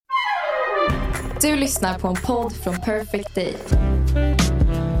Du lyssnar på en podd från Perfect Day.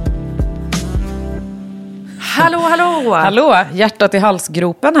 Hallå, hallå! Hallå, hjärtat i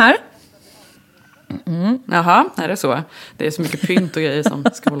halsgropen här. Jaha, är det så? Det är så mycket pynt och grejer som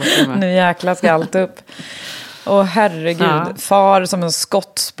ska hålla på med. Nu jäklar ska allt upp. Åh herregud, far som en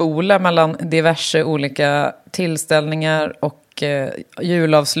skottspole mellan diverse olika tillställningar och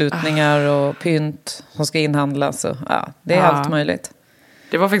julavslutningar och pynt som ska inhandlas. Och, det är allt möjligt.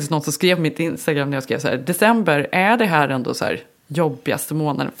 Det var faktiskt någon som skrev på mitt Instagram när jag skrev så här: december, är det här ändå så här jobbigaste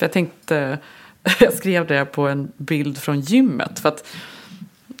månaden? För jag tänkte, jag skrev det på en bild från gymmet. För att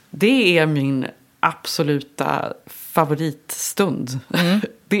det är min absoluta favoritstund.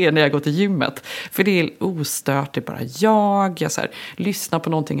 Det är när jag går till gymmet. För det är ostört, det är bara jag så här, lyssnar på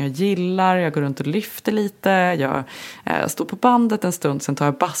någonting jag gillar, jag går runt och lyfter lite, jag står på bandet en stund, sen tar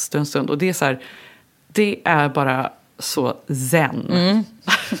jag bastu en stund. Och det är så här, det är bara så zen.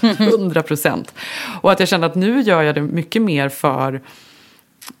 100%. Och att jag känner att nu gör jag det mycket mer för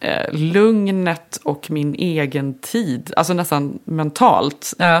lugnet och min egen tid. Alltså nästan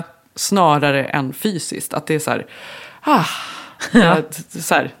mentalt. Ja. Snarare än fysiskt. Att det är så här,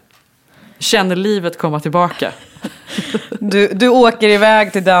 så här, känner livet komma tillbaka. Du åker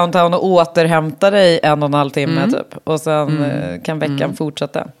iväg till downtown och återhämtar dig 1,5 timme typ. Och sen kan veckan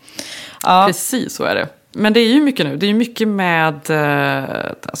fortsätta. Ja. Precis så är det. Men det är ju mycket nu. Det är ju mycket med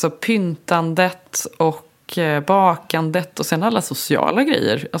alltså pyntandet och bakandet och sen alla sociala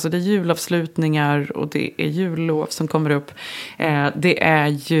grejer. Alltså det är julavslutningar och det är jullov som kommer upp. Det är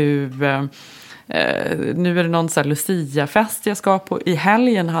ju... nu är det någon så här Lucia-fest jag ska på. I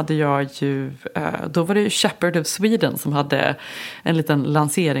helgen hade jag ju... då var det ju Shepherd of Sweden som hade en liten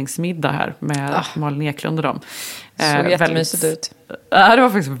lanseringsmiddag här med Malin Eklund och dem. Så jättemysigt ut. Ja, det var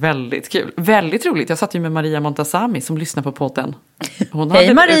faktiskt väldigt kul. Väldigt roligt. Jag satt ju med Maria Montazami som lyssnar på podden.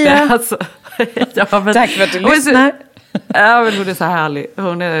 Hej Maria! Alltså, tack för att du lyssnar. Ja, men hon är så härlig.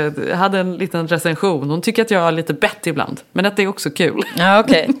 Hon hade en liten recension. Hon tycker att jag är lite bett ibland. Men att det är också kul. Ja,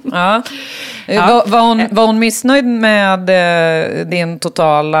 okej. Ja. Var hon missnöjd med din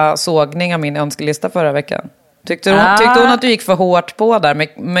totala sågning av min önskelista förra veckan? Tyckte hon att du gick för hårt på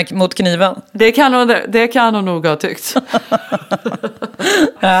där mot kniven? Det kan hon nog ha tyckt.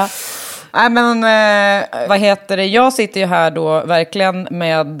 Ja. Nej, men vad heter det? Jag sitter ju här då verkligen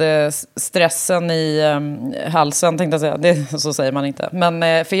med stressen i halsen, tänkte jag säga. Det, så säger man inte.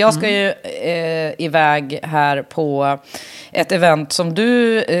 Men för jag ska ju iväg här på ett event som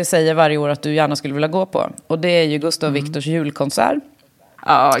du säger varje år att du gärna skulle vilja gå på. Och det är ju Gustav och Viktors julkonsert.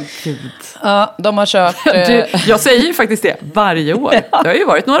 Ja, gud. Ja, de har kört... jag säger ju faktiskt det varje år. Det har ju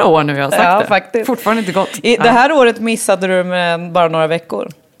varit några år nu jag har sagt det. Faktiskt. Fortfarande inte gått. Det här året missade du med bara några veckor.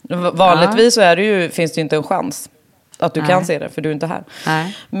 Vanligtvis så är det ju, finns det ju inte en chans att du kan se det, för du är inte här.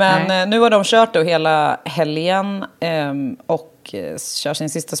 Men nu har de kört då hela helgen och kör sin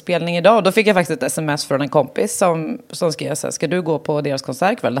sista spelning idag. Då fick jag faktiskt ett sms från en kompis som skrev så här: ska du gå på deras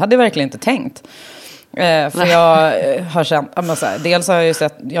konsertkväll? Det hade jag verkligen inte tänkt. För jag har känt, dels har jag ju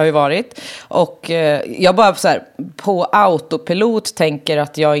sett, jag har ju varit, och jag bara så här, på autopilot tänker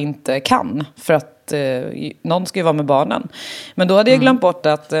att jag inte kan, för att någon ska ju vara med barnen. Men då hade jag glömt bort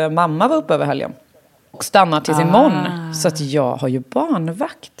att mamma var uppe över helgen och stannar till imorgon, så att jag har ju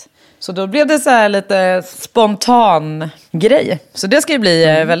barnvakt. Så då blev det så här lite spontan grej. Så det ska ju bli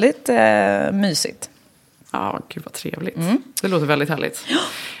väldigt mysigt. Ja, gud vad trevligt. Det låter väldigt härligt.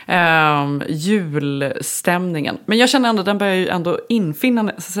 Julstämningen. Men jag känner ändå, den börjar ju ändå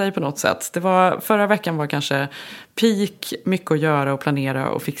infinna sig på något sätt. Förra veckan var kanske peak, mycket att göra och planera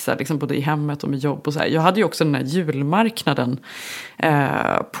och fixa, liksom både i hemmet och med jobb och så här. Jag hade ju också den här julmarknaden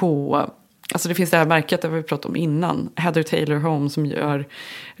på... Alltså det finns det här märket, det har vi pratat om innan. Heather Taylor Home, som gör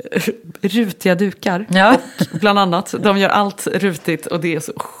rutiga dukar. Ja. Och bland annat, de gör allt rutigt och det är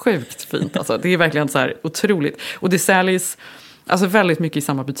så sjukt fint. Alltså, det är verkligen så här otroligt. Och det säljs alltså väldigt mycket i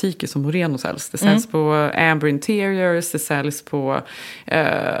samma butiker som Moreno säljs. Det säljs på Amber Interiors, det säljs på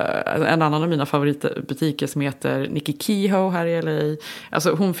en annan av mina favoritbutiker som heter Nikki Kehoe här i LA.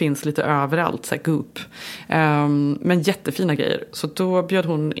 Alltså hon finns lite överallt, så här Goop. Men jättefina grejer. Så då bjöd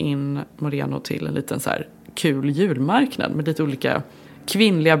hon in Moreno till en liten så här kul julmarknad med lite olika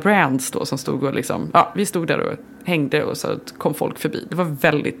kvinnliga brands då som stod och liksom, vi stod där och hängde och så kom folk förbi. Det var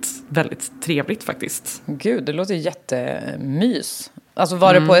väldigt, väldigt trevligt faktiskt. Gud, det låter jättemys. Alltså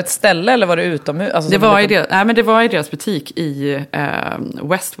var det på ett ställe eller var det utomhus? Alltså, det var i deras butik i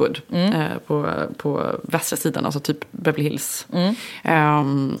Westwood på västra sidan, alltså typ Beverly Hills.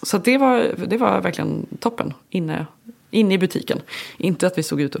 Så det var verkligen toppen inne i butiken. Inte att vi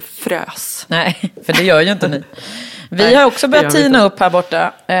såg ut och frös. Nej, för det gör ju inte ni. Vi har också börjat tina upp här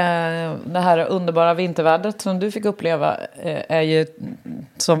borta. Det här underbara vintervädret som du fick uppleva är ju,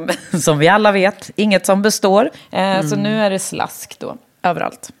 som vi alla vet, inget som består. Så nu är det slask då,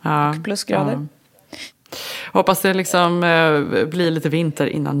 överallt. Och plusgrader. Ja. Hoppas det liksom blir lite vinter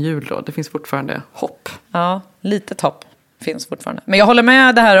innan jul då. Det finns fortfarande hopp. Ja, litet hopp finns fortfarande. Men jag håller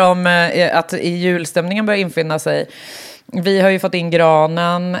med det här om att julstämningen börjar infinna sig. Vi har ju fått in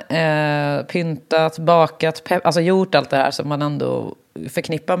granen, pyntat, bakat, alltså gjort allt det här som man ändå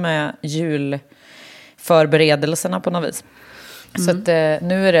förknippar med julförberedelserna på något vis. Så att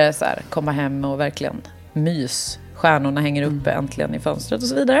nu är det så här, komma hem och verkligen mys. Stjärnorna hänger uppe äntligen i fönstret och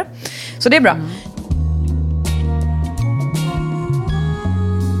så vidare. Så det är bra.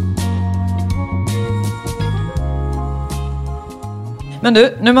 Men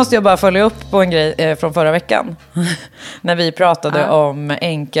du, nu måste jag bara följa upp på en grej från förra veckan. När vi pratade om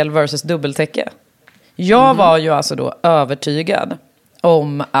enkel versus dubbeltäcke. Jag var ju alltså då övertygad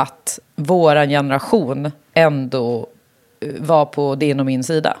om att våran generation ändå var på din och min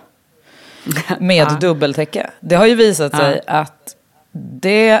sida. Med dubbeltäcke. Det har ju visat sig att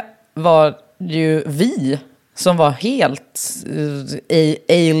det var ju vi som var helt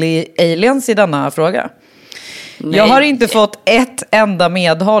aliens i denna fråga. Nej. Jag har inte fått ett enda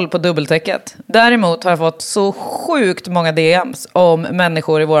medhåll på dubbeltäcket. Däremot har jag fått så sjukt många DMs om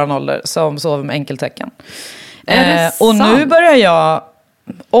människor i våran ålder som sover med enkeltäcken. Och nu börjar jag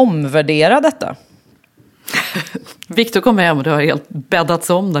omvärdera detta. Victor kom hem och det har helt bäddats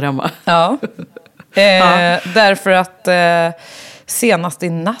om där hemma. Ja. Därför att senast i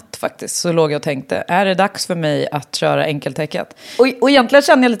natt faktiskt så låg jag och tänkte, är det dags för mig att köra enkeltäcket? Och egentligen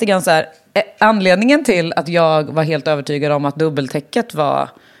känner jag lite grann så här, anledningen till att jag var helt övertygad om att dubbeltäcket var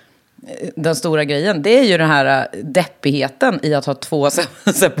den stora grejen, det är ju den här deppigheten i att ha 2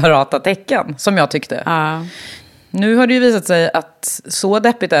 separata täcken, som jag tyckte. Nu har det ju visat sig att så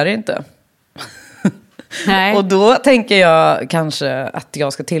deppigt är det inte. Nej. Och då tänker jag kanske att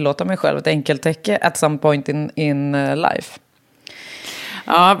jag ska tillåta mig själv ett enkeltäcke at some point in life.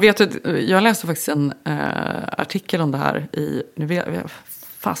 Ja, vet du, jag läste faktiskt en artikel om det här i,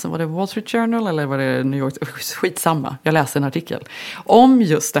 fasen var det Wall Street Journal eller var det New York, skitsamma, jag läste en artikel om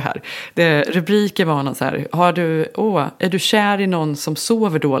just det här. Rubriken var någon så här, är du kär i någon som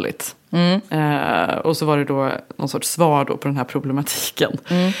sover dåligt? Och så var det då någon sorts svar då på den här problematiken.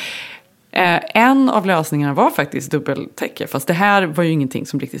 En av lösningarna var faktiskt dubbeltäcke, fast det här var ju ingenting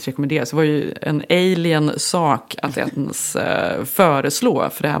som riktigt rekommenderas. Det var ju en alien-sak att ens föreslå,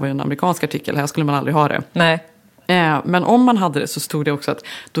 för det här var ju en amerikansk artikel, här skulle man aldrig ha det. Nej. Men om man hade det så stod det också att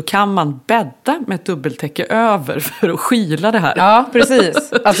då kan man bädda med ett dubbeltäcke över för att skyla det här. Ja,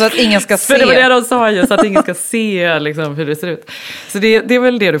 precis. Alltså att ingen ska se. För det var det de sa ju, så att ingen ska se liksom, hur det ser ut. Så det är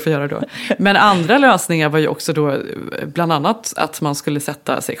väl det du får göra då. Men andra lösningar var ju också då bland annat att man skulle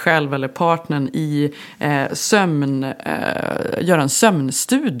sätta sig själv eller partnern i göra en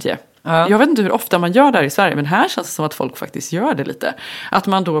sömnstudie. Ja. Jag vet inte hur ofta man gör det här i Sverige, men här känns det som att folk faktiskt gör det lite. Att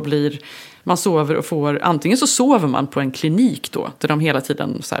man då man sover och får, antingen så sover man på en klinik då, där de hela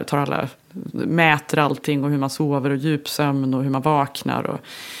tiden så här mäter allting och hur man sover och djupsömn och hur man vaknar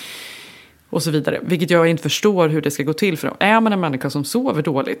och så vidare. Vilket jag inte förstår hur det ska gå till, för är man en människa som sover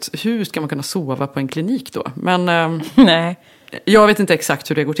dåligt, hur ska man kunna sova på en klinik då? Men nej. Jag vet inte exakt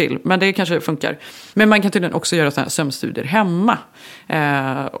hur det går till, men det kanske funkar. Men man kan tydligen också göra sådana här sömnstudier hemma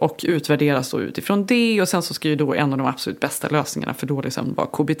och utvärderas då utifrån det. Och sen så ska ju då en av de absolut bästa lösningarna för dålig sömn vara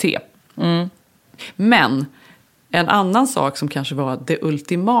KBT. Men en annan sak som kanske var det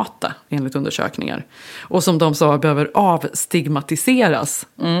ultimata enligt undersökningar och som de sa behöver avstigmatiseras,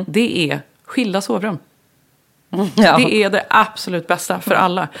 det är skilda sovrum. Ja. Det är det absolut bästa för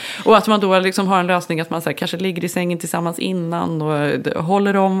alla. Och att man då liksom har en lösning att man så här, kanske ligger i sängen tillsammans innan och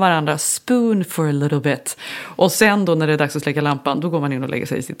håller om varandra, spoon for a little bit. Och sen då när det är dags att släcka lampan, då går man in och lägger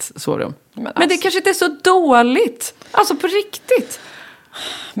sig i sitt sovrum. Men det kanske inte är så dåligt. Alltså på riktigt.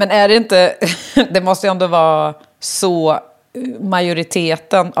 Men är det inte, det måste ju ändå vara så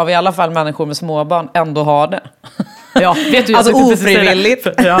majoriteten av i alla fall människor med småbarn ändå har det. Ja, vet du, alltså ofrivilligt.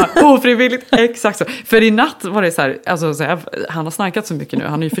 Ja, ofrivilligt, exakt så. För i natt var det så här, alltså, han har snarkat så mycket nu,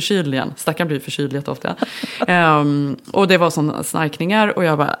 han är ju förkyld igen. Stackaren blir förkyld jätteofta. Och det var sådana snarkningar och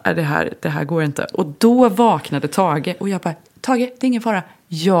jag bara, det här går inte. Och då vaknade Tage och jag bara, Tage, det är ingen fara.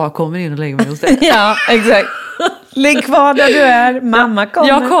 Jag kommer in och lägger mig hos dig. Ja, exakt. Ligg kvar där du är, mamma kommer.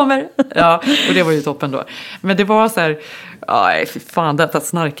 Jag kommer. Ja, och det var ju toppen då. Men det var så här, aj, fy fan, detta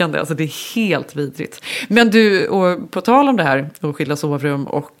snarkande, alltså det är helt vidrigt. Men du, och på tal om det här, och skilda sovrum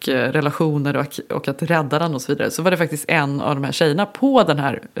och relationer och att rädda den och så vidare, så var det faktiskt en av de här tjejerna på den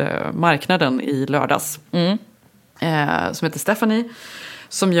här marknaden i lördags. som heter Stephanie.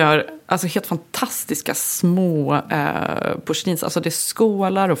 Som gör alltså helt fantastiska små porslinns. Alltså det är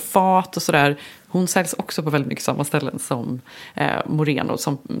skålar och fat och sådär. Hon säljs också på väldigt mycket samma ställen som Moreno.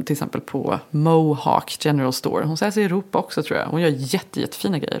 Som till exempel på Mohawk General Store. Hon säljs i Europa också tror jag. Hon gör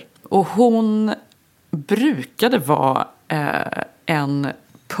jättefina grejer. Och hon brukade vara en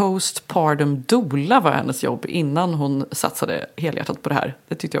postpartum doula var hennes jobb innan hon satsade helhjärtat på det här.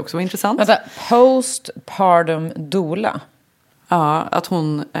 Det tyckte jag också var intressant. Vänta, postpartum doula? Ja, att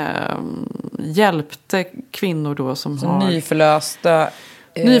hon hjälpte kvinnor då som har...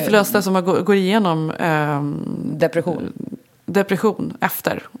 Nyförlösta som går igenom... Depression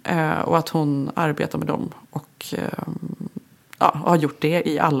efter. Och att hon arbetar med dem. Och har gjort det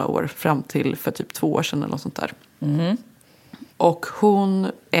i alla år. Fram till för typ 2 år sedan eller något sånt där. Mm. Och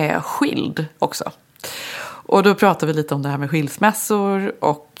hon är skild också. Och då pratar vi lite om det här med skilsmässor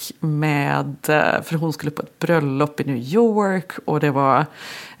och med, för hon skulle på ett bröllop i New York och det var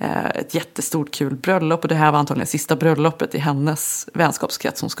ett jättestort kul bröllop och det här var antagligen sista bröllopet i hennes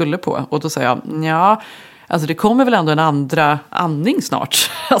vänskapskrets hon skulle på. Och då sa jag, ja, alltså det kommer väl ändå en andra andning snart.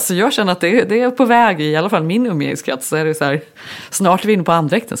 Alltså jag känner att det är på väg i alla fall min umgängeskrets så är det så här, snart är vi inne på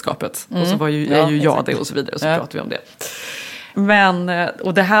andra äktenskapet. Och så var är ju jag det och så vidare och så pratar vi om det. Men,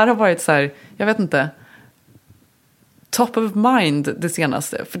 och det här har varit så här, jag vet inte, top of mind det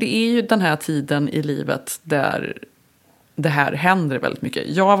senaste. För det är ju den här tiden i livet där det här händer väldigt mycket.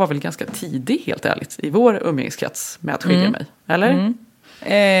 Jag var väl ganska tidig, helt ärligt, i vår umgängeskrets med att skilja mig. Eller? Mm.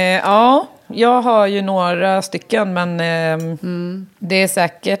 Ja, jag har ju några stycken, men det är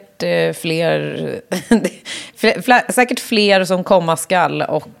säkert säkert fler som komma skall.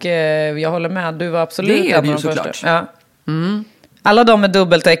 Och jag håller med, du var absolut det är det ju såklart. Ja. Mm. Alla de med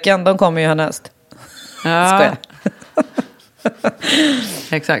dubbeltecken, de kommer ju härnäst. Ja. Skojar.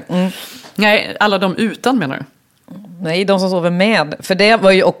 Exakt. Nej, alla de utan menar du? Nej, de som sover med. För det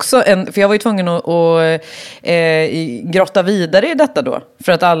var ju också för jag var ju tvungen att grotta vidare i detta då.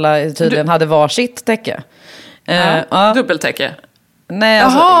 För att alla tydligen hade varsitt täcke. Dubbeltäcke? Nej,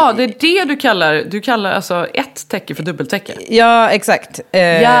 jaha, det är det du kallar alltså ett täcke för dubbeltäcke? Ja, exakt.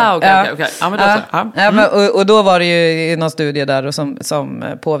 Okej. Ja, men då så. Och då var det ju någon studie där och som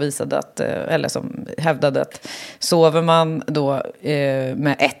påvisade att, eller som hävdade att sover man då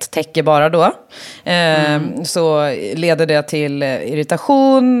med ett täcke bara då så leder det till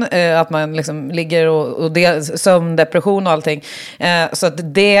irritation, att man liksom ligger och sömndepression och allting. Så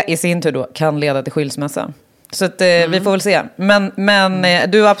att det i sin tur då kan leda till skilsmässa. Så att, vi får väl se. Men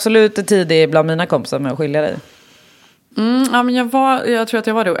du är absolut tidig bland mina kompisar med att skilja dig. Ja, men jag tror att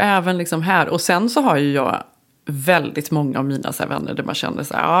jag var det. Och även liksom här. Och sen så har ju jag väldigt många av mina så här, vänner där man känner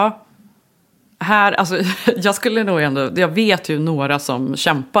så här, ja. Här, alltså, jag skulle nog ändå, jag vet ju några som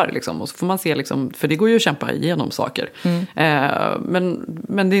kämpar liksom, och så får man se liksom, för det går ju att kämpa igenom saker.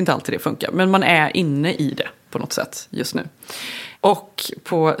 Men det är inte alltid det funkar. Men man är inne i det på något sätt just nu. Och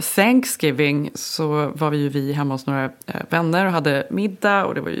på Thanksgiving så var vi hemma hos några vänner och hade middag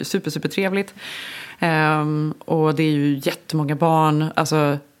och det var ju super trevligt. Och det är ju jättemånga barn,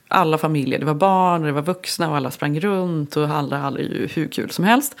 alltså alla familjer, det var barn och det var vuxna och alla sprang runt och alla hade ju hur kul som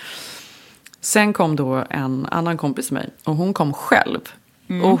helst. Sen kom då en annan kompis med mig och hon kom själv.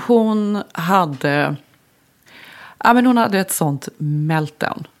 Och hon hade ett sånt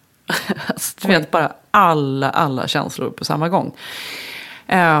meltdown. Du vet, bara alla känslor på samma gång.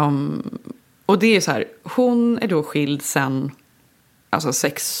 Och det är så här, hon är då skild sen alltså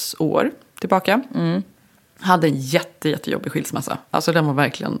 6 år tillbaka. Hade en jättejobbig skilsmässa. Alltså den var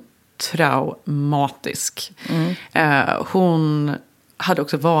verkligen traumatisk. Hon hade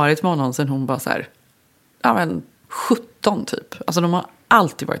också varit med honom sen hon var så här, 17 typ. Alltså de har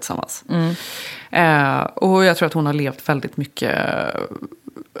alltid varit tillsammans. Och jag tror att hon har levt väldigt mycket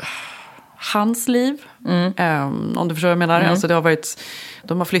hans liv. Om du förstår vad jag menar. Alltså det har varit,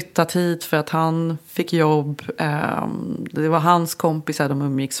 de har flyttat hit för att han fick jobb. Det var hans kompisar de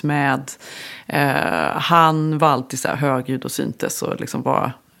umgicks med. Han var alltid så här högljudd och syntes och liksom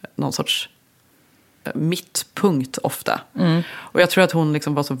var någon sorts mittpunkt ofta. Och jag tror att hon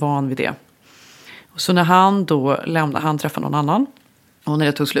liksom var så van vid det. Så när han då lämnade, han träffade någon annan. Och när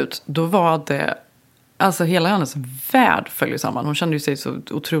det tog slut, då var det, alltså hela hennes värld följde samman. Hon kände sig så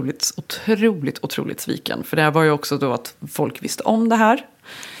otroligt sviken. För det här var ju också då att folk visste om det här.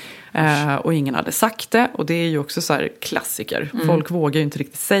 Och ingen hade sagt det. Och det är ju också så här klassiker. Folk vågar ju inte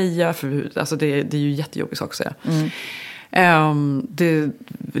riktigt säga. För alltså det är ju jättejobbig sak att säga. Det,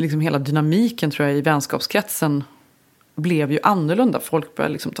 liksom hela dynamiken tror jag i vänskapskretsen blev ju annorlunda. Folk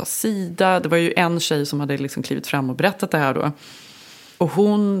började liksom ta sida. Det var ju en tjej som hade liksom klivit fram och berättat det här då. Och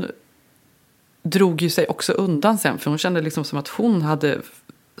hon drog ju sig också undan sen. För hon kände liksom som att hon hade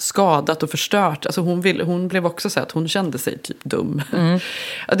skadat och förstört. Alltså hon blev också så att hon kände sig typ dum.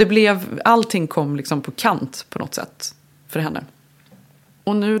 Allting kom liksom på kant på något sätt för henne.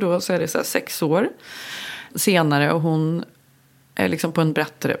 Och nu då så är det så här 6 år senare och hon är liksom på en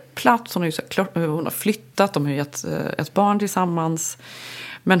bättre plats. Hon har flyttat, de har gett ett barn tillsammans.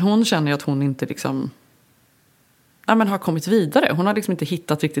 Men hon känner ju att hon inte liksom har kommit vidare. Hon har liksom inte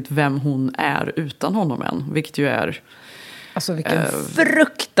hittat riktigt vem hon är utan honom än. Vilket ju är... Alltså vilken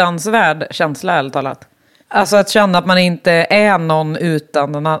fruktansvärd känsla, ärligt talat. Alltså att känna att man inte är någon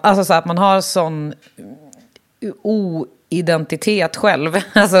utan någon annan. Alltså så att man har sån oidentitet själv.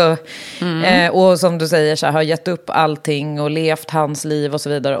 Alltså, och som du säger så här, har gett upp allting och levt hans liv och så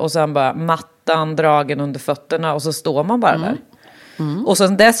vidare. Och sen bara mattan dragen under fötterna och så står man bara där. Och så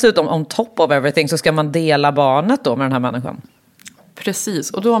dessutom on top of everything så ska man dela barnet då med den här människan.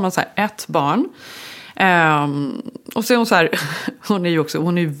 Precis, och då har man så här ett barn. Och så är hon så här, hon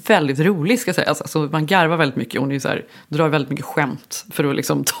är ju väldigt rolig ska jag säga. Alltså, man garvar väldigt mycket. Hon är ju så här, drar väldigt mycket skämt för att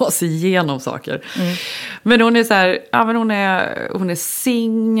liksom ta sig igenom saker. Men hon är så här, men hon är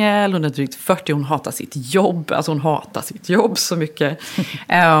singel, hon är drygt 40, hon hatar sitt jobb. Alltså hon hatar sitt jobb så mycket.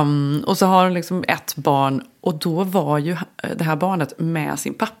 Och så har hon liksom ett barn. Och då var ju det här barnet med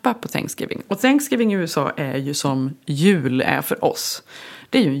sin pappa på Thanksgiving. Och Thanksgiving i USA är ju som jul är för oss.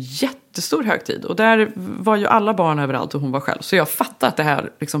 Det är ju en jättestor högtid. Och där var ju alla barn överallt och hon var själv. Så jag fattar att det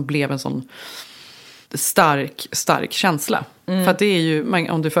här liksom blev en sån stark känsla. För att det är ju,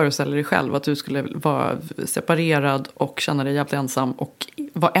 om du föreställer dig själv att du skulle vara separerad och känna dig jävligt ensam. Och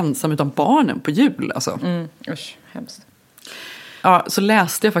vara ensam utan barnen på jul. Alltså. Usch, hemskt. Ja, så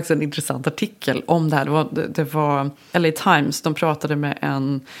läste jag faktiskt en intressant artikel om det här. Det var LA Times, de pratade med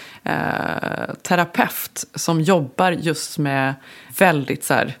en terapeut som jobbar just med väldigt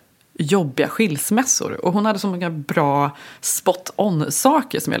så här jobbiga skilsmässor. Och hon hade så många bra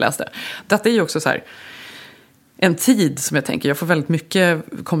spot-on-saker som jag läste. Detta är ju också så här en tid som jag tänker, jag får väldigt mycket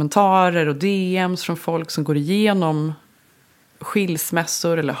kommentarer och DMs från folk som går igenom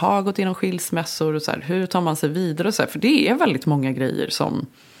skilsmässor eller har gått igenom skilsmässor och så här, hur tar man sig vidare och så här, för det är väldigt många grejer som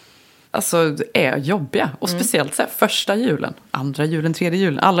alltså är jobbiga och speciellt så här, första julen, andra julen, tredje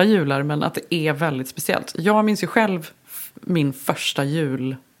julen, alla jular, men att det är väldigt speciellt. Jag minns ju själv min första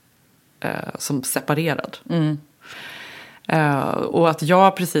jul som separerad. Och att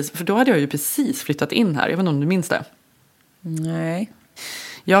jag precis, för då hade jag ju precis flyttat in här, jag vet inte om du minns det. Nej.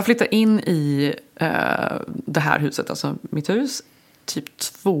 Jag flyttade in i det här huset, alltså mitt hus, typ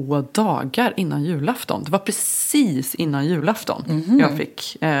 2 dagar innan julafton. Det var precis innan julafton jag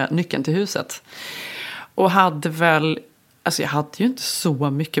fick nyckeln till huset. Och hade väl, alltså jag hade ju inte så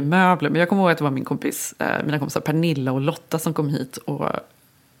mycket möbler, men jag kommer ihåg att det var mina kompisar Pernilla och Lotta som kom hit och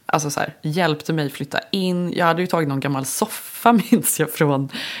alltså så här, hjälpte mig flytta in. Jag hade ju tagit någon gammal soffa, minns jag, från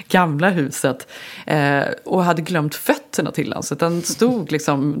gamla huset. Och hade glömt fötterna till den. Så den stod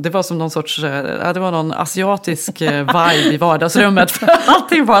liksom, det var som någon sorts, det var någon asiatisk vibe i vardagsrummet. För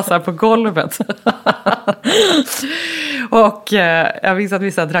allting var så här på golvet. Och jag visste att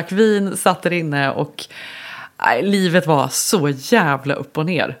vissa drack vin, satt där inne och livet var så jävla upp och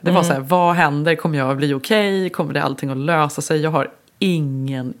ner. Det var så här, vad händer? Kommer jag att bli okej? Kommer det allting att lösa sig? Jag har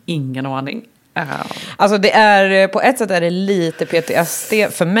ingen aning. Alltså det är, på ett sätt är det lite PTSD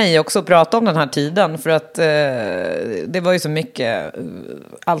för mig också att prata om den här tiden. För att det var ju så mycket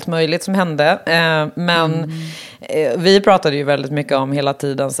allt möjligt som hände. Men vi pratade ju väldigt mycket om hela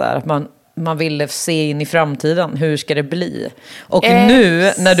tiden så här, att man ville se in i framtiden. Hur ska det bli? Och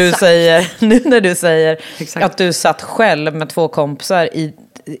nu när du säger Exakt. att du satt själv med 2 kompisar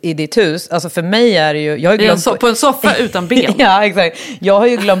i ditt hus. Alltså för mig är det ju... Jag har glömt, på en soffa utan ben. Ja, exakt. Jag har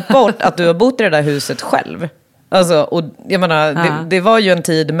ju glömt bort att du har bott i det där huset själv. Alltså, och jag menar, det var ju en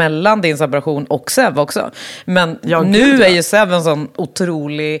tid mellan din separation och Sev också. Men nu är ju Sev en sån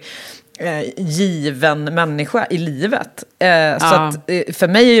otrolig given människa i livet. Så att, för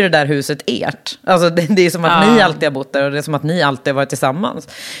mig är ju det där huset ert. Alltså det är som att ni alltid har bott där och det är som att ni alltid har varit tillsammans.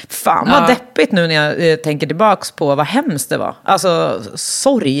 Fan vad deppigt nu när jag tänker tillbaks på vad hemskt det var. Alltså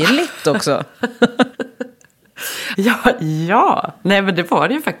sorgligt också. Ja. Nej, men det var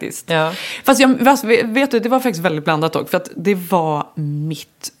det ju faktiskt. Ja. Fast vet du, det var faktiskt väldigt blandat också. För att det var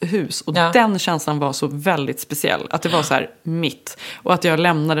mitt hus. Och den känslan var så väldigt speciell. Att det var så här mitt. Och att jag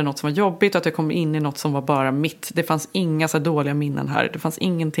lämnade något som var jobbigt. Och att jag kom in i något som var bara mitt. Det fanns inga så dåliga minnen här. Det fanns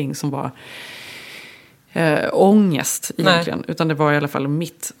ingenting som var ångest egentligen. Nej. Utan det var i alla fall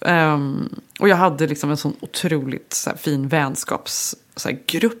mitt. Och jag hade liksom en sån otroligt så här, fin vänskapsrelation så här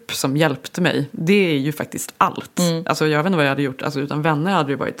grupp som hjälpte mig. Det är ju faktiskt allt. Alltså jag vet inte vad jag hade gjort. Alltså utan vänner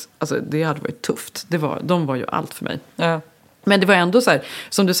hade det hade varit tufft. De var ju allt för mig. Ja. Men det var ändå så här,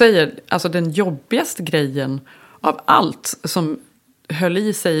 som du säger, alltså den jobbigaste grejen av allt som höll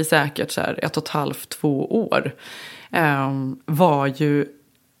i sig säkert så här 1,5-2 år var ju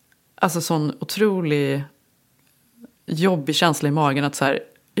alltså sån otrolig jobbig känsla i magen att så här,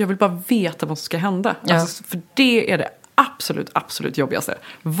 jag vill bara veta vad som ska hända. Ja. Alltså, för det är det absolut jobbigaste.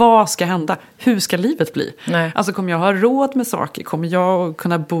 Vad ska hända? Hur ska livet bli? Nej. Alltså kommer jag ha råd med saker? Kommer jag att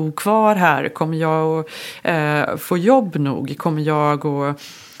kunna bo kvar här? Kommer jag att få jobb nog? Kommer jag att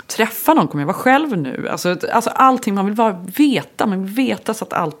träffa någon? Kommer jag vara själv nu? Alltså allting, man vill bara veta. Man vill veta så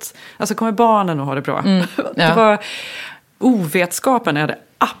att allt... Alltså kommer barnen att ha det bra? Ja. Det var... Ovetskapen är det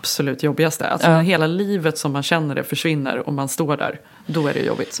absolut jobbigaste. Alltså när hela livet som man känner det försvinner och man står där, då är det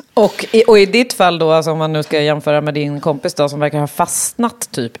jobbigt. Och i ditt fall då, alltså om man nu ska jämföra med din kompis då, som verkar ha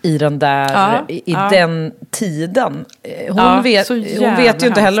fastnat typ i den där, den tiden. Hon vet ju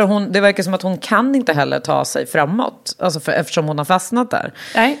inte heller, det verkar som att hon kan inte heller ta sig framåt. Alltså eftersom hon har fastnat där.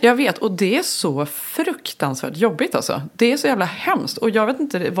 Nej, jag vet. Och det är så fruktansvärt jobbigt alltså. Det är så jävla hemskt. Och jag vet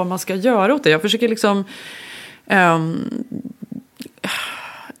inte vad man ska göra åt det. Jag försöker liksom...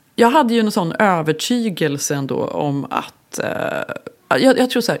 jag hade ju en sån övertygelse ändå om att jag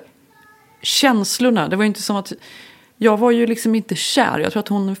tror så här, känslorna, det var ju inte som att jag var ju liksom inte kär. Jag tror att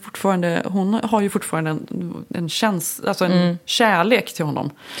hon har ju fortfarande en alltså en kärlek till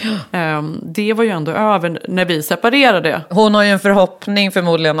honom. Det var ju ändå över när vi separerade. Hon har ju en förhoppning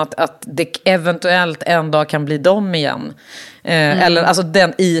förmodligen att det eventuellt en dag kan bli dem igen. Eller alltså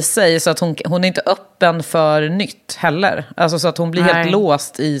den i sig, så att hon är inte öppen för nytt heller. Alltså så att hon blir helt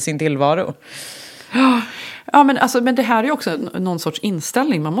låst i sin tillvaro. Ja, men det här är ju också någon sorts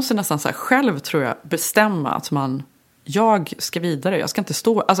inställning. Man måste nästan så här själv, tror jag, bestämma att jag ska vidare, jag ska inte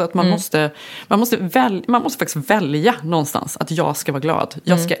stå, alltså att man måste faktiskt välja någonstans att jag ska vara glad.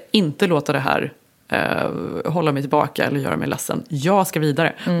 Jag ska inte låta det här hålla mig tillbaka eller göra mig ledsen. Jag ska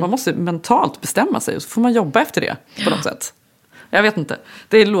vidare. Man måste mentalt bestämma sig och så får man jobba efter det på något sätt. Jag vet inte.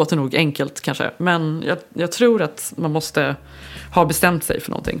 Det låter nog enkelt kanske, men jag tror att man måste ha bestämt sig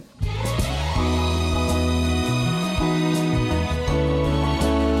för någonting.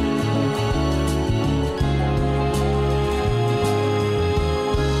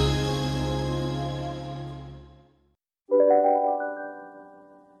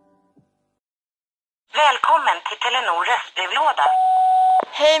 Välkommen till Telenor röstbrevlåda.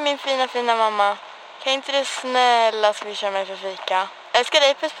 Hej min fina mamma. Kan inte du snälla swisha mig för fika? Älskar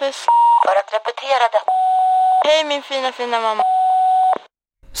dig, puss puss. För att repetera det. Hej min fina mamma.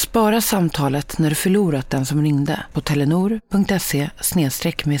 Spara samtalet när du förlorat den som ringde på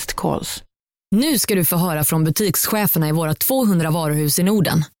telenor.se/missed-calls. Nu ska du få höra från butikscheferna i våra 200 varuhus i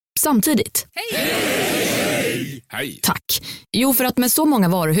Norden. Samtidigt. Hej! Hej! Tack. Jo, för att med så många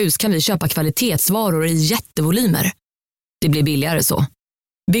varuhus kan vi köpa kvalitetsvaror i jättevolymer. Det blir billigare så.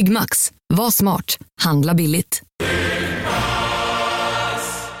 Byggmax. Var smart. Handla billigt.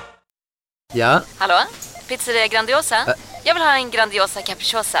 Ja? Hallå? Pizzeria Grandiosa? Jag vill ha en Grandiosa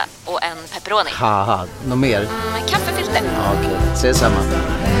capriciosa och en pepperoni. Haha, något mer? Kaffefilter. Ja, okej, ses samma.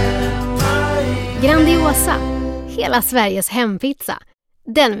 Grandiosa. Hela Sveriges hempizza.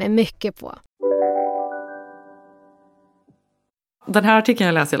 Den med mycket på. Den här artikeln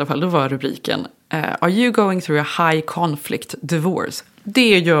jag läste i alla fall, då var rubriken Are you going through a high conflict divorce?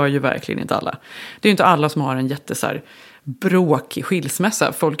 Det gör ju verkligen inte alla. Det är ju inte alla som har en jättesär bråkig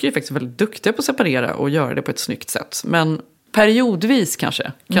skilsmässa. Folk är ju faktiskt väldigt duktiga på att separera och göra det på ett snyggt sätt. Men periodvis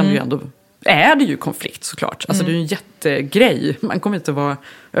kanske kan det ju ändå... Är det ju konflikt såklart. Alltså det är ju en jättegrej. Man kommer inte att vara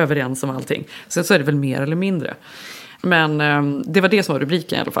överens om allting. Sen så är det väl mer eller mindre. Men det var det som var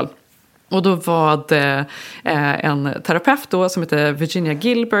rubriken i alla fall. Och då var det en terapeut då som heter Virginia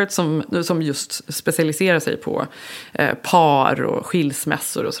Gilbert som just specialiserar sig på par och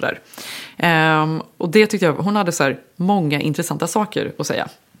skilsmässor och sådär. Och det tyckte jag, hon hade så här många intressanta saker att säga.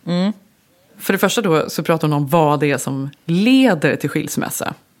 För det första då så pratar hon om vad det är som leder till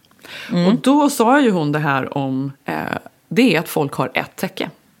skilsmässa. Och då sa ju hon det här om, det är att folk har ett täcke.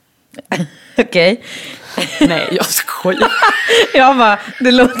 Okej. Nej, jag skojar. Jag bara,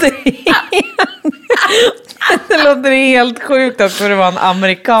 det låter helt sjukt också för det var en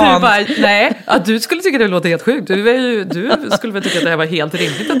amerikan. Du bara, nej, att du skulle tycka det låter helt sjukt. Du skulle väl tycka att det var helt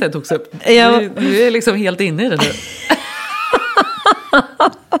rimligt att det togs upp. Du är liksom helt inne i det nu.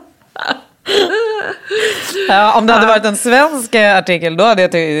 Ja, om det hade varit en svensk artikel då hade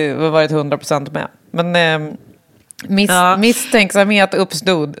jag varit 100% med. Men misstänksamhet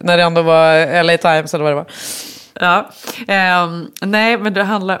uppstod när det ändå var LA Times eller vad det var. Ja, nej, men det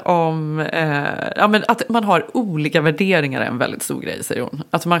handlar om men att man har olika värderingar är en väldigt stor grej, säger hon.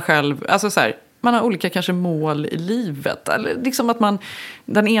 Att man själv, alltså så här, man har olika kanske mål i livet. Eller liksom att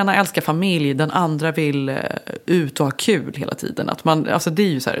den ena älskar familj, den andra vill ut och ha kul hela tiden. Att alltså det är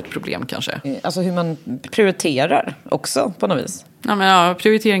ju så här ett problem kanske. Alltså hur man prioriterar också på något vis. Ja,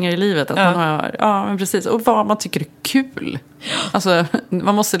 prioriteringar i livet. Att man har, men precis. Och vad man tycker är kul. Alltså,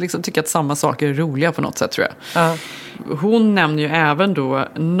 man måste liksom tycka att samma saker är roliga på något sätt, tror jag. Hon nämner ju även då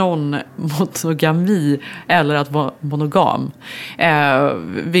non-monogami eller att vara monogam.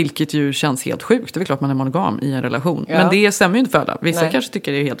 Vilket ju känns helt sjukt. Det är klart man är monogam i en relation. Men det stämmer ju inte för alla. Vissa kanske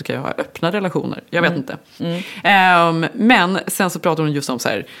tycker det är helt okej att ha öppna relationer. Jag vet inte. Men sen så pratar hon just om så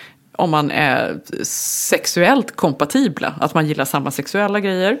här, om man är sexuellt kompatibla, att man gillar samma sexuella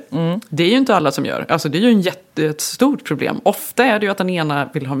grejer. Det är ju inte alla som gör. Alltså det är ju ett stort problem. Ofta är det ju att den ena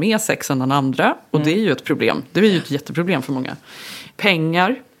vill ha mer sex än den andra. Och det är ju ett problem. Det är ju ett jätteproblem för många.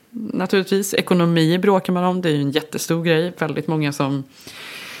 Pengar, naturligtvis. Ekonomi bråkar man om. Det är ju en jättestor grej. Väldigt många som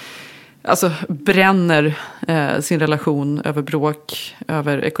bränner sin relation över bråk,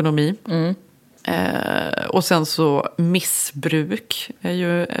 över ekonomi. Och sen så missbruk är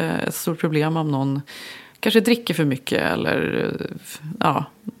ju ett stort problem om någon kanske dricker för mycket eller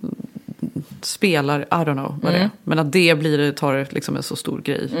spelar, I don't know vad det är. Men att det tar liksom en så stor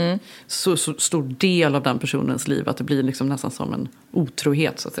grej. Så stor del av den personens liv att det blir liksom nästan som en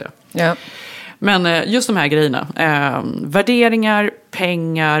otrohet, så att säga. Ja. Men just de här grejerna. Värderingar,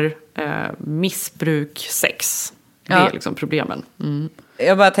 pengar, missbruk, sex. Det är liksom problemen.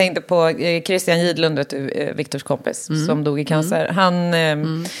 Jag bara tänkte på Christian Gidlund, Viktors kompis, som dog i cancer. Han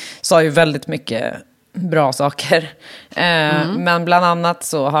sa ju väldigt mycket bra saker. Men bland annat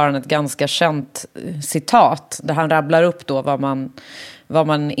så har han ett ganska känt citat där han rabblar upp då vad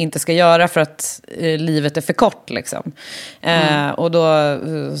man inte ska göra för att livet är för kort liksom. Och då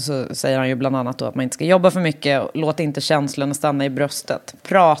så säger han ju bland annat då att man inte ska jobba för mycket, låt inte känslorna stanna i bröstet,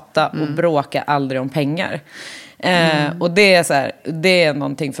 prata och bråka aldrig om pengar. Och det är så här, det är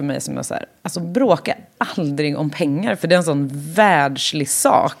någonting för mig som är så här, alltså bråka aldrig om pengar, för det är en sån världslig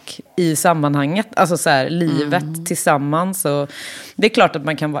sak i sammanhanget, alltså så här, livet tillsammans. Och det är klart att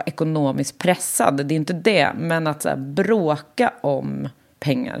man kan vara ekonomiskt pressad, det är inte det, men att så här, bråka om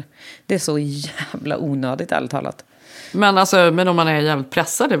pengar, det är så jävla onödigt, ärligt talat. Men om man är jävligt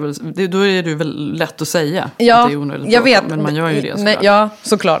pressad, då är det väl lätt att säga att det är onödigt. Jag vet, men man gör ju det såklart. Ja,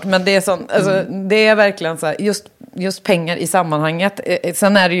 såklart. Men det är sånt, alltså, det är verkligen så här, just pengar i sammanhanget.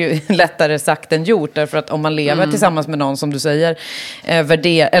 Sen är det ju lättare sagt än gjort, därför att om man lever tillsammans med någon som du säger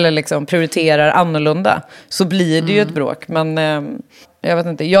eller liksom prioriterar annorlunda, så blir det ju ett bråk. Men jag vet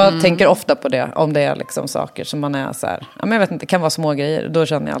inte, jag tänker ofta på det, om det är liksom saker som man är så här, ja, men jag vet inte, det kan vara små grejer. Då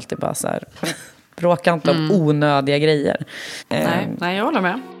känner jag alltid bara så här, bråka inte om onödiga grejer. Nej, jag håller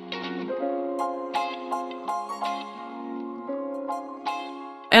med.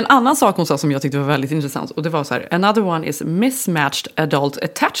 En annan sak hon sa som jag tyckte var väldigt intressant, och det var så här: another one is mismatched adult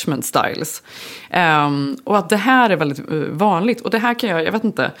attachment styles. Och att det här är väldigt vanligt, och det här kan jag vet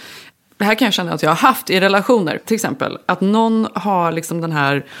inte, det här kan jag känna att jag har haft i relationer. Till exempel att någon har liksom den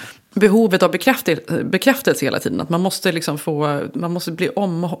här behovet av bekräftelse hela tiden. Att man måste liksom man måste bli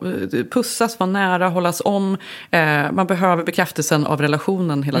pussas, vara nära, hållas om. Man behöver bekräftelsen av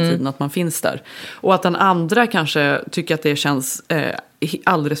relationen hela tiden, att man finns där. Och att den andra kanske tycker att det känns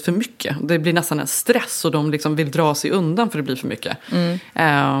alldeles för mycket. Det blir nästan en stress, och de liksom vill dra sig undan för det blir för mycket.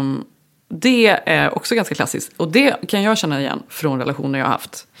 Det är också ganska klassiskt. Och det kan jag känna igen från relationer jag har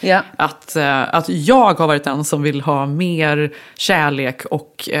haft. Ja. Att jag har varit den som vill ha mer kärlek,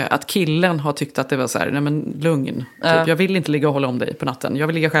 och att killen har tyckt att det var så här, nej men lugn. Typ, jag vill inte ligga och hålla om dig på natten. Jag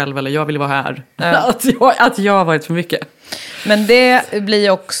vill ligga själv, eller jag vill vara här. Att jag har varit för mycket. Men det blir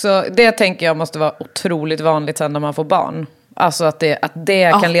också, det tänker jag måste vara otroligt vanligt sen när man får barn. Alltså att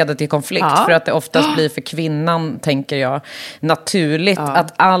det kan leda till konflikt. För att det oftast blir för kvinnan, tänker jag, naturligt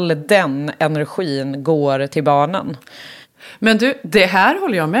att all den energin går till barnen. Men du, det här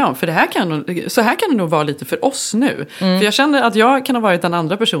håller jag med om. För så här kan det nog vara lite för oss nu. För jag känner att jag kan ha varit den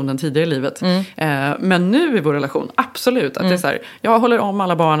andra personen tidigare i livet. Men nu i vår relation, absolut. Att det är så här, jag håller om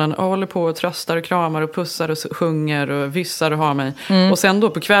alla barnen och håller på och tröstar och kramar och pussar och sjunger och vyssar och har mig. Och sen då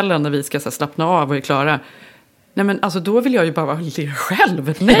på kvällen när vi ska så här, slappna av och är klara. Nej, men alltså då vill jag ju bara vara lite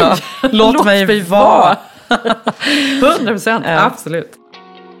själv. Nej, låt mig vara. 100%, absolut.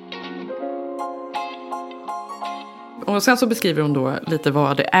 Och sen så beskriver hon då lite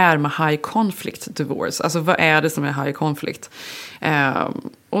vad det är med high conflict divorce. Alltså vad är det som är high conflict?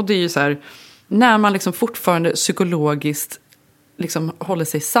 Och det är ju så här, när man liksom fortfarande psykologiskt liksom håller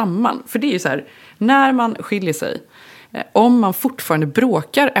sig samman. För det är ju så här, när man skiljer sig, om man fortfarande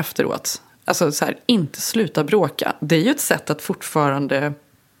bråkar efteråt, alltså så här, inte sluta bråka, det är ju ett sätt att fortfarande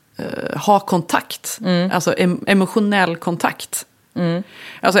ha kontakt, alltså emotionell kontakt.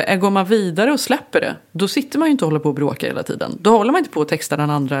 Alltså går man vidare och släpper det, då sitter man ju inte och håller på att bråka hela tiden. Då håller man inte på att texta den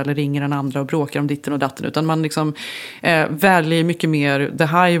andra eller ringer den andra och bråkar om ditten och datten, utan man liksom väljer mycket mer the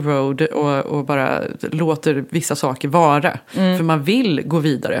high road och bara låter vissa saker vara. För man vill gå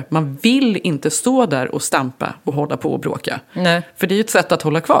vidare. Man vill inte stå där och stampa och hålla på och bråka. Nej. För det är ju ett sätt att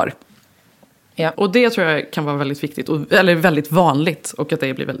hålla kvar. Ja. Och det tror jag kan vara väldigt viktigt, eller väldigt vanligt, och att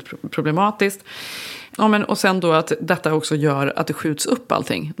det blir väldigt problematiskt. Ja, men, och sen då att detta också gör att det skjuts upp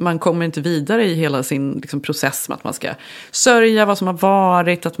allting. Man kommer inte vidare i hela sin liksom, process med att man ska sörja vad som har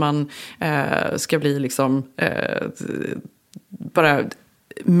varit, att man ska bli liksom bara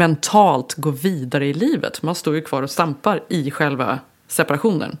mentalt gå vidare i livet. Man står ju kvar och stampar i själva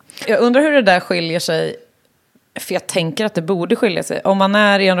separationen. Jag undrar hur det där skiljer sig, för jag tänker att det borde skilja sig. Om man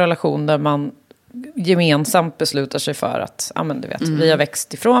är i en relation där man gemensamt beslutar sig för att men du vet, vi har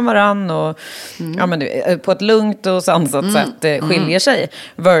växt ifrån varann och på ett lugnt och sansat sätt skiljer sig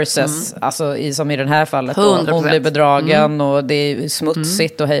versus alltså, som i det här fallet då, hon blir bedragen och det är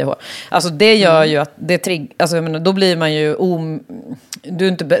smutsigt och hej och hå. Alltså det gör ju att det alltså, jag menar, då blir man ju du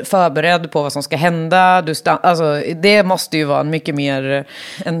är inte förberedd på vad som ska hända, alltså, det måste ju vara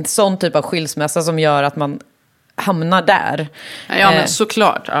en sån typ av skilsmässa som gör att man hamnar där. Ja, men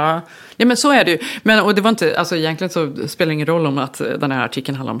såklart. Ja, men så är det ju. Och det var inte, alltså egentligen så spelar det ingen roll om att den här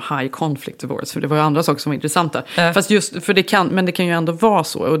artikeln handlar om high conflict divorce, för det var ju andra saker som var intressanta. Fast just, för det kan ju ändå vara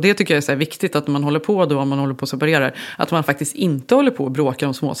så, och det tycker jag är så här viktigt att man håller på då, om man håller på att separera, att man faktiskt inte håller på att bråka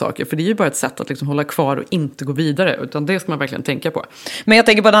om små saker, för det är ju bara ett sätt att liksom hålla kvar och inte gå vidare, utan det ska man verkligen tänka på. Men jag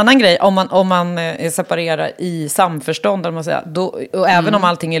tänker på en annan grej, om man separerar i samförstånd, eller man säger, då, och även om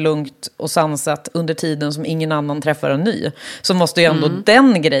allting är lugnt och sansat under tiden som ingen annan träffar en ny, så måste ju ändå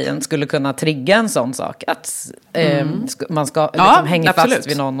den grejen skulle kunna trigga en sån sak, att man ska liksom hänga fast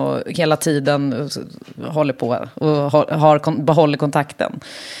vid någon och hela tiden håller på och behåller kontakten.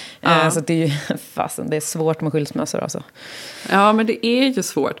 Så det är ju det är svårt med skilsmässor alltså. Ja, men det är ju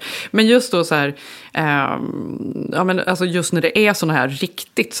svårt. Men just då så här, men alltså just när det är såna här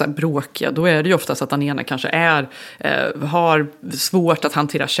riktigt så här bråkiga, då är det ju oftast att den ena kanske har svårt att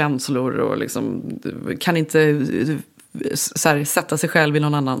hantera känslor och liksom kan inte så här, sätta sig själv i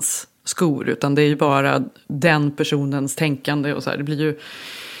någon annans skor, utan det är ju bara den personens tänkande och så här, det blir ju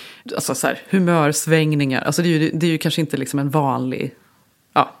alltså så här, humörsvängningar, alltså det är ju kanske inte liksom en vanlig,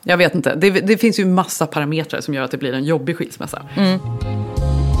 jag vet inte, det finns ju massa parametrar som gör att det blir en jobbig skilsmässa.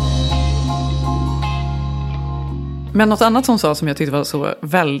 Men något annat som sa, som jag tyckte var så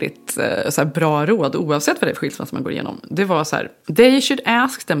väldigt så här bra råd, oavsett vad det är för skilsmässa man går igenom, det var så här: they should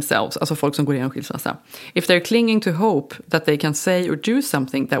ask themselves, alltså folk som går igenom skilsmässa, if they're clinging to hope that they can say or do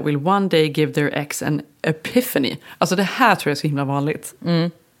something that will one day give their ex an epiphany. Alltså det här tror jag är så himla vanligt.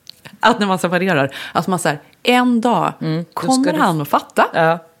 Att när man separerar, att man säger en dag kommer han att fatta.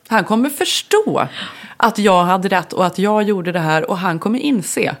 Ja. Han kommer förstå att jag hade rätt och att jag gjorde det här, och han kommer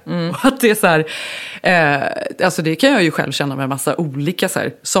inse. Och att det är så här, alltså det kan jag ju själv känna med massa olika så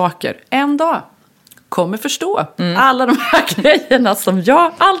här saker. En dag kommer förstå alla de här grejerna som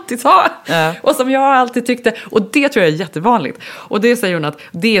jag alltid sa och som jag alltid tyckte. Och det tror jag är jättevanligt. Och det säger hon att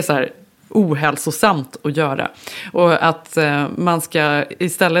det är så här ohälsosamt att göra. Och att man ska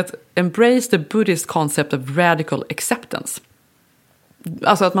istället embrace the Buddhist concept of radical acceptance.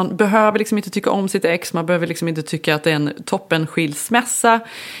 Alltså att man behöver liksom inte tycka om sitt ex, man behöver liksom inte tycka att det är en toppen skilsmässa,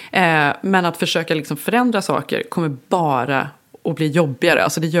 men att försöka liksom förändra saker kommer bara att bli jobbigare.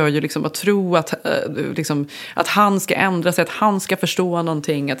 Alltså det gör ju liksom att tro att han ska ändra sig, att han ska förstå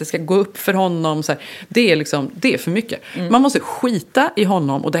någonting, att det ska gå upp för honom. Så här. Det är för mycket. Man måste skita i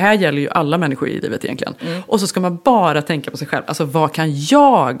honom, och det här gäller ju alla människor i livet egentligen. Och så ska man bara tänka på sig själv. Alltså vad kan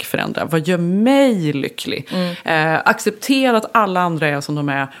jag förändra? Vad gör mig lycklig? Acceptera att alla andra är som de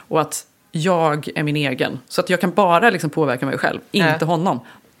är, och att jag är min egen. Så att jag kan bara liksom påverka mig själv, inte honom.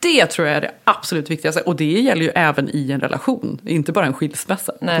 Det tror jag är det absolut viktigaste. Och det gäller ju även i en relation. Inte bara en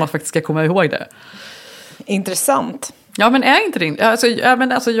skilsmässa. Att man faktiskt ska komma ihåg det. Intressant. Ja, men är inte det?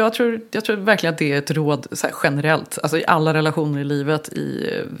 Alltså, jag tror verkligen att det är ett råd så här, generellt. Alltså i alla relationer i livet.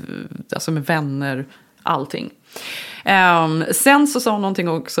 Alltså med vänner. Allting. Sen så sa hon någonting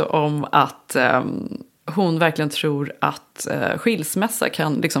också om att hon verkligen tror att skilsmässa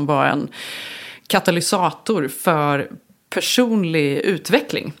kan liksom vara en katalysator för personlig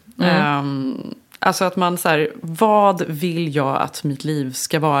utveckling. Alltså att man så här, vad vill jag att mitt liv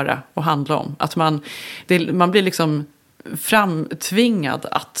ska vara och handla om? Att man blir liksom framtvingad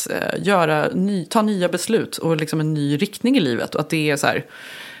att ta nya beslut och liksom en ny riktning i livet. Och att det är så här,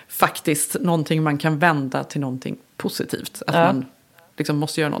 faktiskt någonting man kan vända till någonting positivt. Att man liksom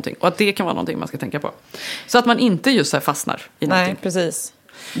måste göra någonting. Och att det kan vara någonting man ska tänka på. Så att man inte just så här fastnar i någonting. Nej, precis.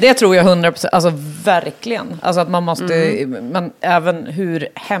 Det tror jag 100%, alltså verkligen. Alltså att man måste, men även hur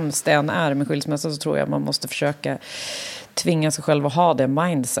hemskt det än är med skilsmässa, så tror jag man måste försöka tvinga sig själv att ha det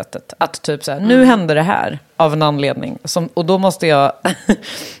mindsetet. Att typ så här, nu händer det här av en anledning. Och då måste jag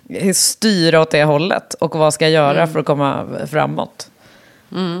styra åt det hållet. Och vad ska jag göra för att komma framåt?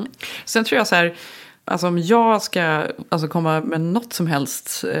 Sen tror jag så här, alltså om jag ska komma med något som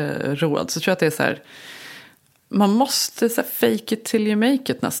helst råd, så tror jag att det är så här, man måste så här, fake it till you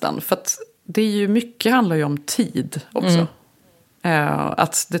make it nästan. För att det är ju mycket handlar ju om tid också.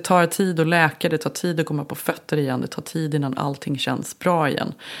 Att det tar tid att läka, det tar tid att komma på fötter igen, det tar tid innan allting känns bra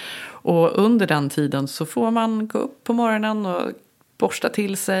igen. Och under den tiden så får man gå upp på morgonen och borsta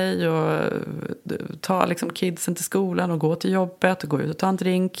till sig och ta liksom kidsen till skolan och gå till jobbet och gå ut och ta en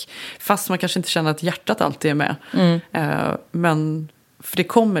drink. Fast man kanske inte känner att hjärtat alltid är med. Men för det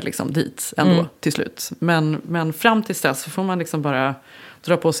kommer liksom dit ändå till slut. Men fram till dess så får man liksom bara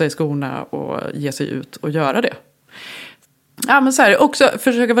dra på sig skorna och ge sig ut och göra det. Ja, men så här, också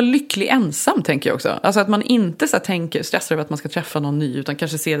försöka vara lycklig ensam, tänker jag också. Alltså att man inte så här stressar över att man ska träffa någon ny, utan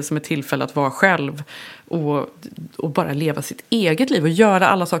kanske ser det som ett tillfälle att vara själv och bara leva sitt eget liv och göra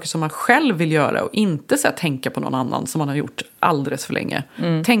alla saker som man själv vill göra och inte så här tänka på någon annan som man har gjort alldeles för länge.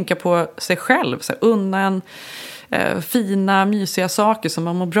 Tänka på sig själv, så här, unna en fina, mysiga saker som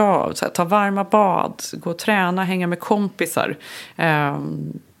man mår bra av. Så här, ta varma bad, gå och träna, hänga med kompisar.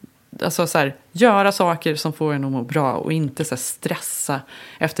 Alltså så här, göra saker som får en att må bra och inte så här stressa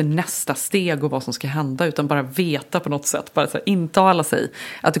efter nästa steg och vad som ska hända, utan bara veta på något sätt, bara så här, intala sig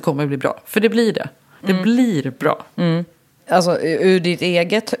att det kommer att bli bra. För det blir det. Det blir bra. Alltså ur ditt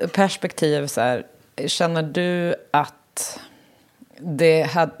eget perspektiv så här, känner du att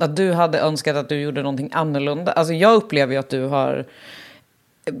du hade önskat att du gjorde någonting annorlunda? Alltså jag upplever ju att du har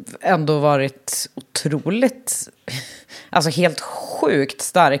ändå varit otroligt, alltså helt sjukt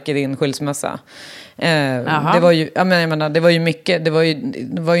stark i din skilsmässa. Det var ju, jag menar, det var ju mycket, det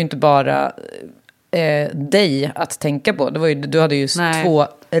var ju inte bara dig att tänka på. Du hade ju 2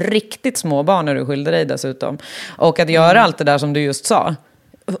 riktigt små barn när du skilde dig dessutom. Och att göra allt det där som du just sa,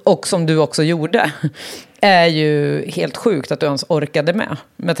 och som du också gjorde, är ju helt sjukt att du ens orkade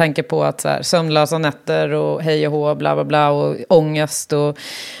med tanke på att så här, sömnlösa nätter och hej och hå, bla bla bla, och ångest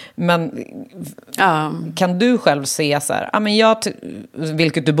men kan du själv se så här, men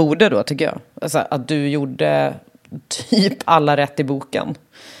vilket du borde då, tycker jag, alltså, att du gjorde typ alla rätt i boken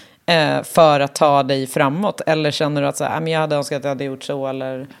för att ta dig framåt, eller känner du att så här, men jag hade önskat att jag hade gjort så,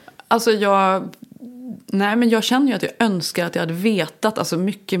 eller? Alltså men jag känner ju att jag önskar att jag hade vetat, alltså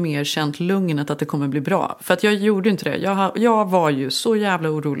mycket mer känt lugnet att det kommer bli bra. För att jag gjorde inte det. Jag var ju så jävla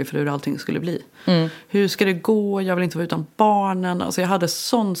orolig för hur allting skulle bli. Hur ska det gå? Jag vill inte vara utan barnen. Alltså jag hade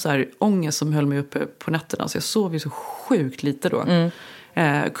sån så här ångest som höll mig uppe på nätterna. Så jag sov ju så sjukt lite då.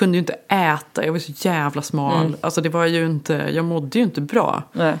 Kunde ju inte äta. Jag var så jävla smal. Alltså det var ju inte, jag mådde ju inte bra.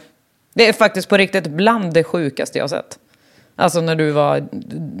 Nej. Det är faktiskt på riktigt bland det sjukaste jag har sett. Alltså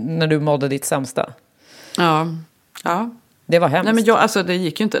när du mådde ditt sämsta. Ja. Det var hemskt. Nej, men det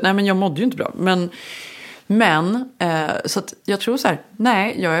gick ju inte. Nej, men jag mådde ju inte bra. Men så att jag tror så här,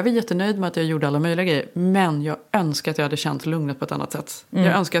 jag är väl jättenöjd med att jag gjorde alla möjliga grejer. Men jag önskar att jag hade känt lugnet på ett annat sätt. Jag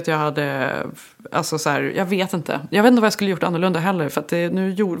önskar att jag hade, alltså så här, jag vet inte vad jag skulle gjort annorlunda heller. För att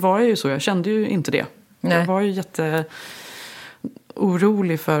var jag ju så, jag kände ju inte det. Nej. Jag var ju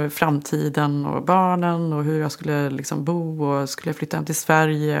orolig för framtiden och barnen och hur jag skulle liksom bo, och skulle jag flytta hem till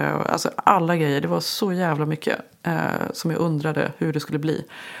Sverige, och alltså alla grejer. Det var så jävla mycket som jag undrade hur det skulle bli,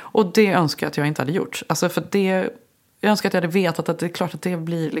 och det önskar jag att jag inte hade gjort. Alltså för jag önskar att jag hade vetat att det är klart att det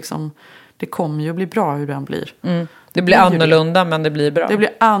blir liksom, det kommer ju att bli bra hur den blir. Det blir annorlunda, men det blir bra. Det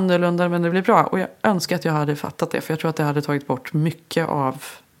blir annorlunda, men det blir bra, och jag önskar att jag hade fattat det, för jag tror att det hade tagit bort mycket av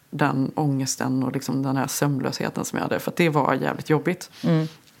den ångesten och liksom den här sömnlösheten som jag hade. För att det var jävligt jobbigt.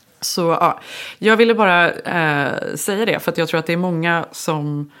 Så jag ville bara säga det. För att jag tror att det är många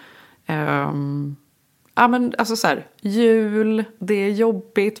som men alltså så här, jul, det är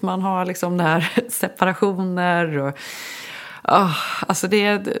jobbigt. Man har liksom det här separationer. Och, alltså det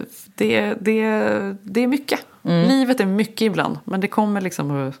är mycket. Livet är mycket ibland. Men det kommer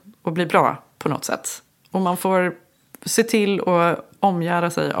liksom att bli bra på något sätt. Och man får se till att omgärda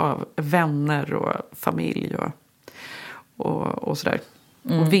sig av vänner och familj och sådär.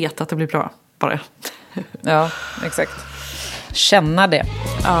 Och veta att det blir bra, bara. Ja, exakt. Känna det.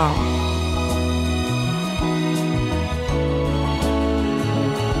 Ja.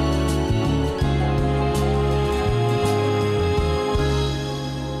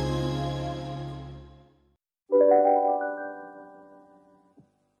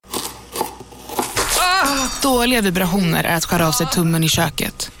 Dåliga vibrationer är att skära av sig tummen i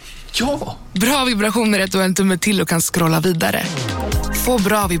köket. Ja! Bra vibrationer är att du har en tumme till och kan scrolla vidare. Få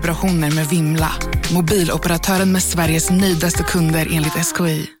bra vibrationer med Vimla. Mobiloperatören med Sveriges nöjdaste kunder enligt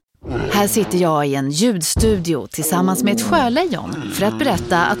SKI. Här sitter jag i en ljudstudio tillsammans med ett sjölejon för att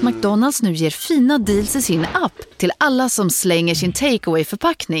berätta att McDonald's nu ger fina deals i sin app till alla som slänger sin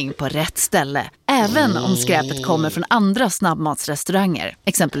takeaway-förpackning på rätt ställe. Även om skräpet kommer från andra snabbmatsrestauranger,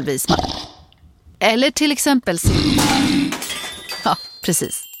 exempelvis eller till exempel ja,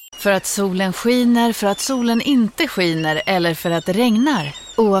 precis. För att solen skiner, för att solen inte skiner eller för att det regnar.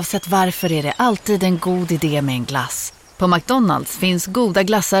 Oavsett varför är det alltid en god idé med en glass. På McDonald's finns goda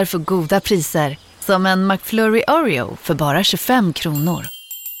glassar för goda priser. Som en McFlurry Oreo för bara 25 kronor.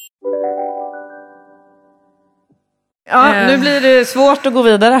 Ja, nu blir det svårt att gå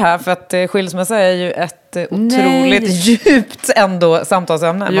vidare här för att skilsmässa är ju ett otroligt djupt ändå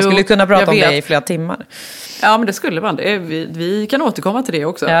samtalsämne. Man skulle kunna prata om det i flera timmar. Ja, men det skulle man. Vi kan återkomma till det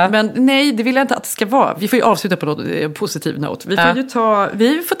också. Ja. Men nej, det vill jag inte att det ska vara. Vi får ju avsluta på något positiv not. Vi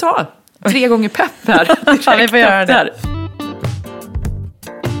får ta 3 gånger pepp här. Ja, vi får göra det.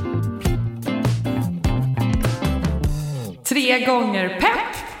 3 gånger pepp.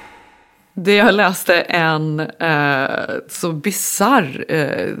 Jag läste en så bizarr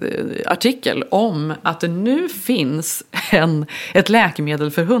artikel om att det nu finns ett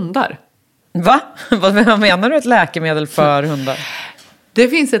läkemedel för hundar. Va? Vad menar du ett läkemedel för hundar? Det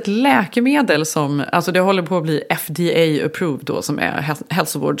finns ett läkemedel som, alltså det håller på att bli FDA-approved då, som är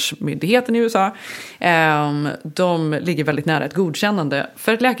hälsovårdsmyndigheten i USA. De ligger väldigt nära ett godkännande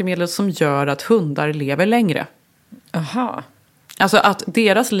för ett läkemedel som gör att hundar lever längre. Aha. Alltså att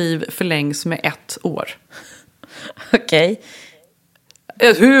deras liv förlängs med 1 år. Okej.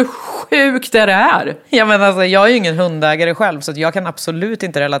 Hur sjukt är det här? Ja, men alltså, jag är ju ingen hundägare själv så jag kan absolut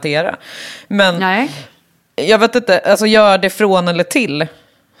inte relatera. Men nej. Jag vet inte, alltså gör det från eller till?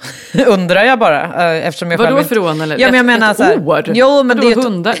 Undrar jag bara. Eftersom jag vadå själv från eller? Ja, men jag menar, ett år? Jo, men det är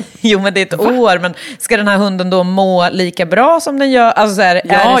hundar. Jo, men det är ett år. Men ska den här hunden då må lika bra som den gör? Alltså, så här,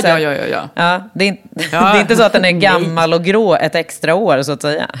 ja. Det är inte så att den är gammal och grå ett extra år så att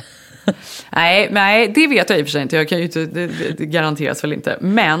säga. Nej, det vet jag i och för sig inte. Jag kan ju inte, det garanteras väl inte.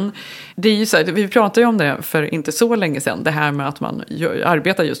 Men det är ju så här, vi pratade ju om det för inte så länge sedan. Det här med att man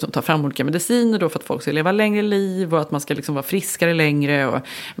arbetar just nu och tar fram olika mediciner då för att folk ska leva längre liv och att man ska liksom vara friskare längre och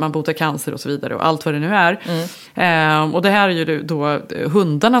man botar cancer och så vidare och allt vad det nu är. Och det här är ju då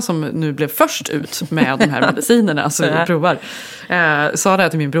hundarna som nu blev först ut med de här medicinerna, alltså provar. Sa det här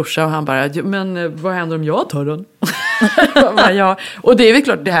till min brorsa och han bara, men vad händer om jag tar den? Ja. Och det är väl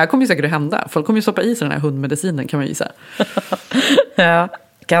klart, det här kommer ju säkert att hända. Folk kommer ju stoppa i sig den här hundmedicinen, kan man gissa. Ja,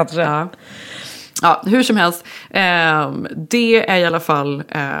 kanske. Ja, hur som helst. Det är i alla fall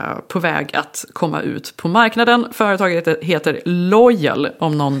på väg att komma ut på marknaden. Företaget heter Loyal,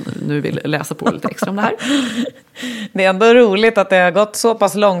 om någon nu vill läsa på lite extra om det här. Det är ändå roligt att det har gått så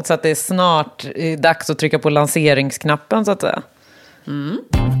pass långt så att det är snart dags att trycka på lanseringsknappen, så att säga.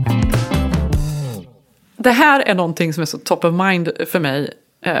 Det här är någonting som är så top of mind för mig.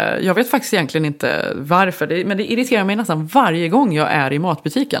 Jag vet faktiskt egentligen inte varför. Men det irriterar mig nästan varje gång jag är i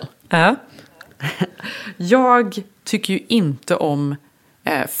matbutiken. Jag tycker ju inte om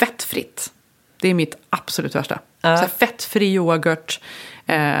fettfritt. Det är mitt absolut värsta. Så här, fettfri yoghurt,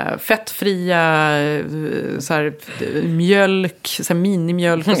 fettfria så här, mjölk, så här,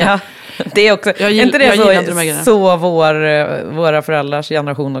 minimjölk. Och så. Ja, det är också. Inte det så våra föräldrars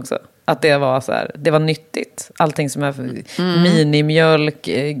generation också? Att det var så här, det var nyttigt. Allting som är minimjölk,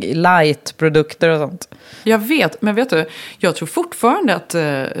 light-produkter och sånt. Jag vet, men vet du, jag tror fortfarande att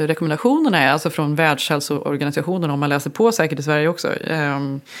rekommendationerna är, alltså från Världshälsoorganisationen, om man läser på säkert i Sverige också,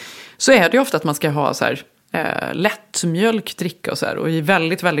 så är det ju ofta att man ska ha så här lättmjölk dricka och så här. Och i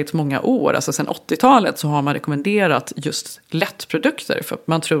väldigt, väldigt många år, alltså sedan 80-talet, så har man rekommenderat just lättprodukter. För att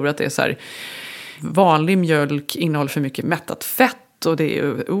man tror att det är så här, vanlig mjölk innehåller för mycket mättat fett. Och det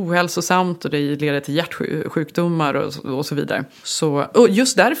är ohälsosamt och det leder till hjärtsjukdomar och så vidare. Och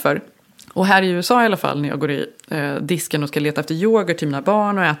just därför, och här i USA i alla fall, när jag går i disken och ska leta efter yoghurt till mina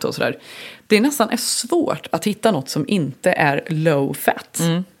barn och äta och sådär. Det nästan är svårt att hitta något som inte är low fat.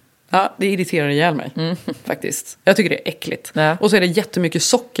 Ja, det irriterar ihjäl mig faktiskt. Jag tycker det är äckligt. Ja. Och så är det jättemycket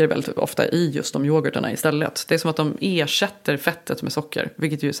socker väldigt ofta i just de yoghurtarna istället. Det är som att de ersätter fettet med socker,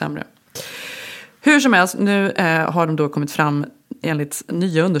 vilket ju är sämre. Hur som helst, nu har de då kommit fram, enligt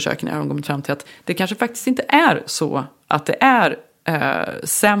nya undersökningar har de kommit fram till att det kanske faktiskt inte är så att det är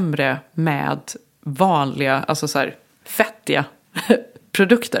sämre med vanliga, alltså så här fettiga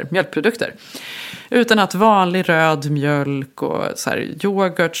produkter, mjölkprodukter. Utan att vanlig röd mjölk och så här,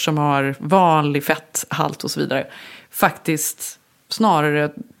 yoghurt som har vanlig fetthalt och så vidare faktiskt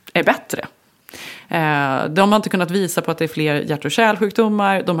snarare är bättre. De har inte kunnat visa på att det är fler hjärt- och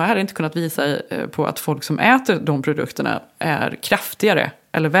kärlsjukdomar. De har heller inte kunnat visa på att folk som äter de produkterna är kraftigare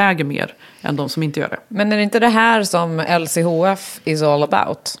eller väger mer än de som inte gör det. Men är det inte det här som LCHF is all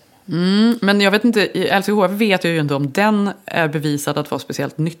about? Men jag vet inte, LCHF vet jag ju inte om den är bevisad att vara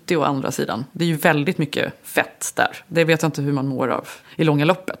speciellt nyttig å andra sidan. Det är ju väldigt mycket fett där. Det vet jag inte hur man mår av i långa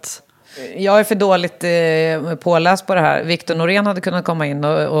loppet. Jag är för dåligt påläst på det här. Victor Norén hade kunnat komma in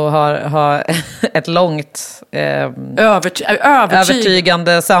och ha ett långt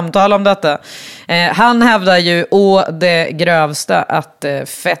övertygande samtal om detta. Han hävdar ju det grövsta att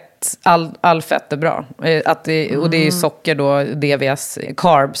all fett är bra. Och det är socker då, DVS,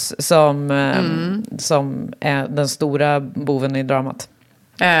 carbs, som är den stora boven i dramat.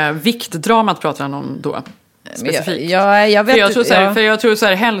 Viktdramat pratar han om då. Specifikt. Jag vet, för jag tror så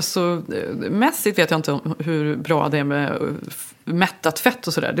här, hälsomässigt vet jag inte hur bra det är med mättat fett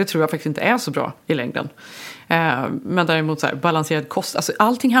och sådär. Det tror jag faktiskt inte är så bra i längden. Men däremot så här, balanserad kost. Alltså,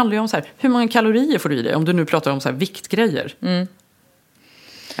 allting handlar ju om så här, hur många kalorier får du i dig? Om du nu pratar om så här, viktgrejer.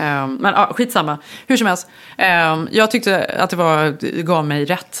 Men skitsamma. Hur som helst. Jag tyckte att det gav mig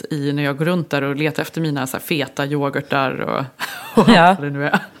rätt när jag går runt där och letar efter mina så här, feta yoghurtar och vad det nu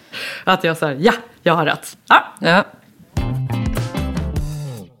är. Att jag säger, jag har rätt. Ja.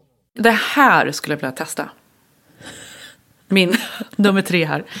 Det här skulle jag vilja testa. Min nummer 3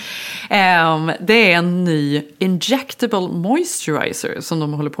 här. Det är en ny injectable moisturizer som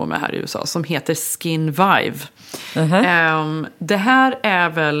de håller på med här i USA. Som heter Skin Vive. Det här är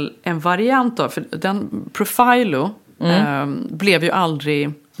väl en variant av, för den Profilo blev ju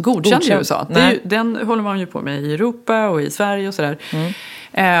aldrig godkänd i USA. Den håller man ju på med i Europa och i Sverige och sådär.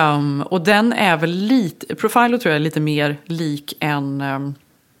 Och den är väl Profilo tror jag är lite mer lik en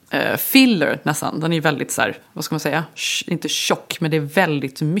filler nästan. Den är väldigt så här, vad ska man säga, inte tjock, men det är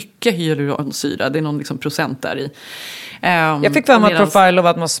väldigt mycket hyaluronsyra. Det är någon liksom procent där i. Jag fick för mig att Profilo var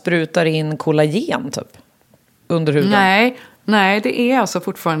att man sprutar in kollagen typ under huden. Nej, det är alltså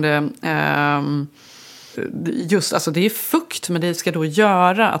fortfarande just, alltså det är fukt, men det ska då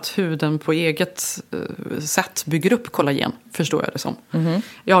göra att huden på eget sätt bygger upp kollagen, förstår jag det som.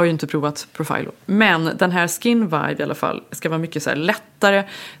 Jag har ju inte provat Profilo, men den här Skin Vive i alla fall ska vara mycket så här lättare.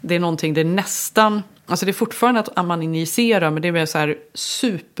 Det är någonting, det är nästan, alltså det är fortfarande att man injicerar, men det är så här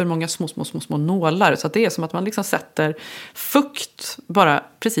supermånga små nålar, så att det är som att man liksom sätter fukt bara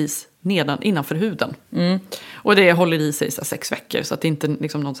precis innanför huden. Och det håller i sig så 6 veckor, så att det inte är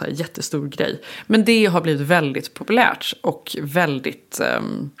liksom någon så här jättestor grej. Men det har blivit väldigt populärt och väldigt,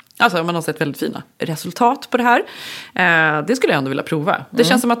 alltså man har sett väldigt fina resultat på det här. Det skulle jag ändå vilja prova. Det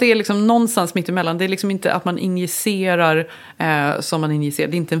känns som att det är liksom någonstans mitt emellan. Det är liksom inte att man injicerar som man injicerar.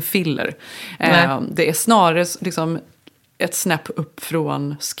 Det är inte en filler. Det är snarare liksom ett snäpp upp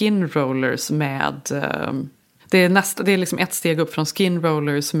från skin rollers med... Det är liksom ett steg upp från skin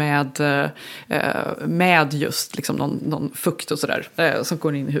rollers med just liksom någon fukt och sådär som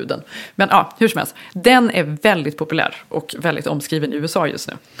går in i huden. Men hur som helst, den är väldigt populär och väldigt omskriven i USA just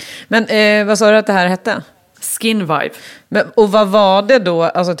nu. Men vad sa du att det här hette? Skin Vive. Och vad var det då,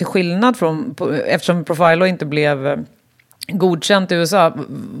 alltså till skillnad från, eftersom Profilo inte blev godkänt i USA,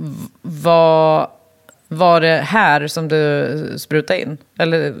 var det här som du sprutade in?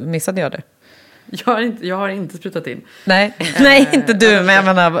 Eller missade jag det? Jag har inte sprutat in. Nej, inte du, men jag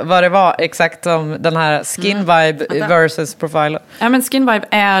menar vad det var exakt som den här Skin Vibe versus Profilo. Ja, men Skin Vibe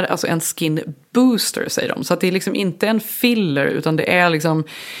är alltså en skin booster, säger de. Så att det är liksom inte en filler, utan det är liksom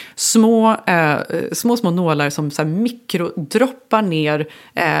små nålar som så här mikrodroppar ner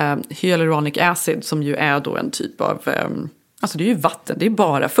hyaluronic acid, som ju är då en typ av... Alltså det är ju vatten, det är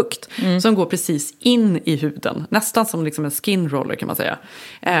bara fukt som går precis in i huden. Nästan som liksom en skin roller kan man säga.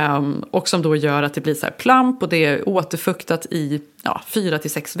 Och som då gör att det blir så här plump och det är återfuktat i 4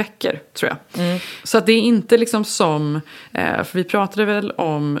 till 6 veckor tror jag. Så att det är inte liksom som, för vi pratade väl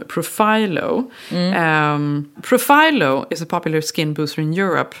om Profilo. Profilo is a popular skin booster in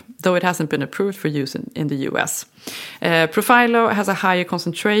Europe, though it hasn't been approved for use in the US. Profilo has a higher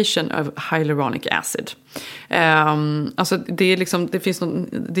concentration of hyaluronic acid. Alltså det är liksom,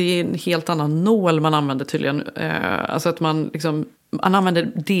 det är en helt annan nål man använder tydligen. Alltså att man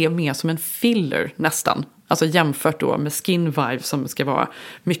använder det mer som en filler nästan. Alltså jämfört då med Skin Vive som ska vara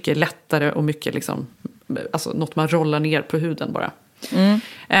mycket lättare och mycket liksom, alltså något man rollar ner på huden bara.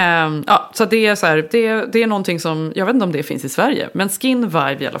 Så det är så här, det är någonting som, jag vet inte om det finns i Sverige, men Skin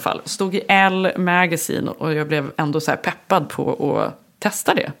Vive i alla fall stod i Elle Magazine och jag blev ändå så här peppad på att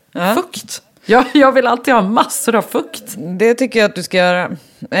testa det. Fukt. Jag vill alltid ha massor av fukt. Det tycker jag att du ska göra.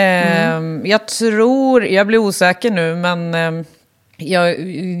 Jag blir osäker nu, men jag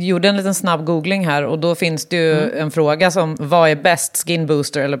gjorde en liten snabb googling här och då finns det ju en fråga som vad är bäst, skin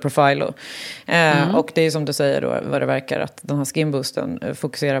booster eller profilo? Och det är som du säger då, vad det verkar, att den här skin boostern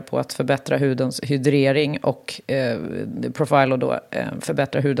fokuserar på att förbättra hudens hydrering och profilo då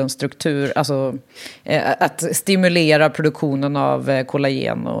förbättra hudens struktur, alltså att stimulera produktionen av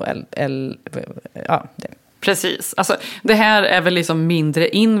kollagen och det. Precis, alltså det här är väl liksom mindre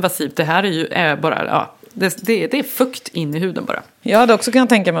invasivt, det här är ju bara, det är fukt in i huden bara. Jag hade också kunnat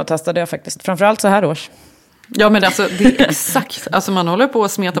tänka mig att testa det faktiskt, framförallt så här års. Ja, men alltså det är exakt, alltså man håller på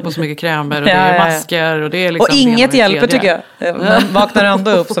att smeta på så mycket krämer och det är masker och det är liksom... Och inget hjälper tycker jag. Man vaknar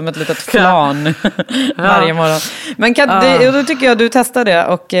ändå upp som ett litet flan varje morgon. Men då tycker jag att du testar det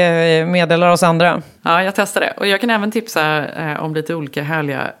och meddelar oss andra. Ja, jag testar det. Och jag kan även tipsa om lite olika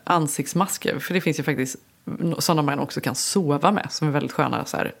härliga ansiktsmasker, för det finns ju faktiskt sådana man också kan sova med som är väldigt sköna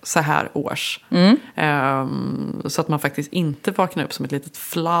så här års. Så att man faktiskt inte vaknar upp som ett litet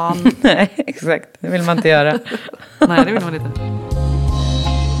flan. Nej, exakt. Det vill man inte göra. Nej, det vill man inte.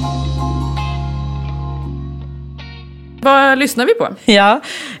 Vad lyssnar vi på? Ja,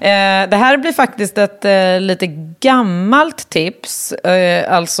 det här blir faktiskt ett lite gammalt tips.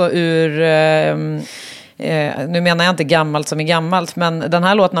 Alltså ur... nu menar jag inte gammalt som är gammalt, men den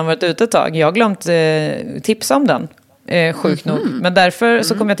här låten har varit ute ett tag. Jag har glömt tipsa om den, sjukt nog. Men därför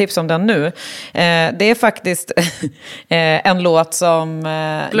så kommer jag tipsa om den nu. Det är faktiskt en låt som...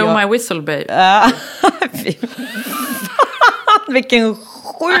 Blow My Whistle, babe. Vilken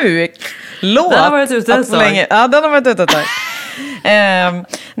sjuk låt! Den har varit ute ett tag. Ja, den har varit ute ett tag.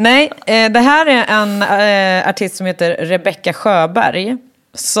 Nej, det här är en artist som heter Rebecca Sjöberg,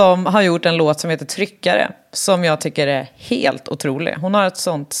 som har gjort en låt som heter Tryckare, som jag tycker är helt otrolig. Hon har ett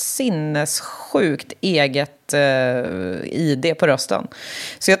sånt sinnessjukt eget ID på rösten.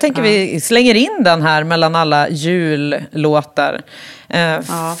 Så jag tänker vi slänger in den här mellan alla jullåtar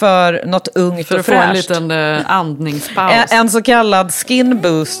för något ungt för och att fräscht. få en liten andningspaus. En så kallad skin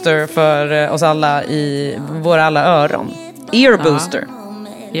booster för oss alla i våra alla öron. Ear booster.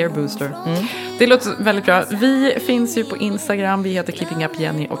 Ear booster. Det låter väldigt bra. Vi finns ju på Instagram. Vi heter Keeping Up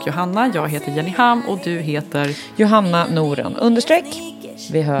Jenny och Johanna. Jag heter Jenny Ham och du heter Johanna Noren _.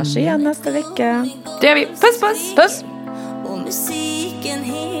 Vi hörs igen nästa vecka. Det gör vi. Puss, puss. Puss. Och musiken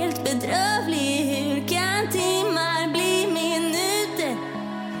helt bedrövlig. Hur kan timmar bli minuter?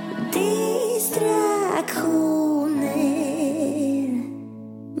 Distraktioner.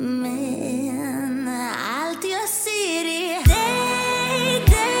 Men allt jag ser är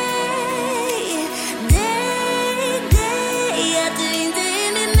att du inte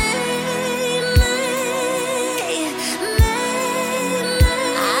är med mig.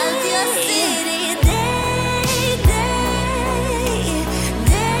 Allt jag ser är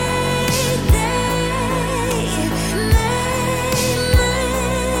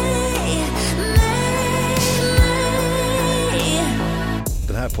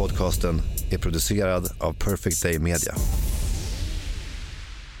Den här podcasten är producerad av Perfect Day Media.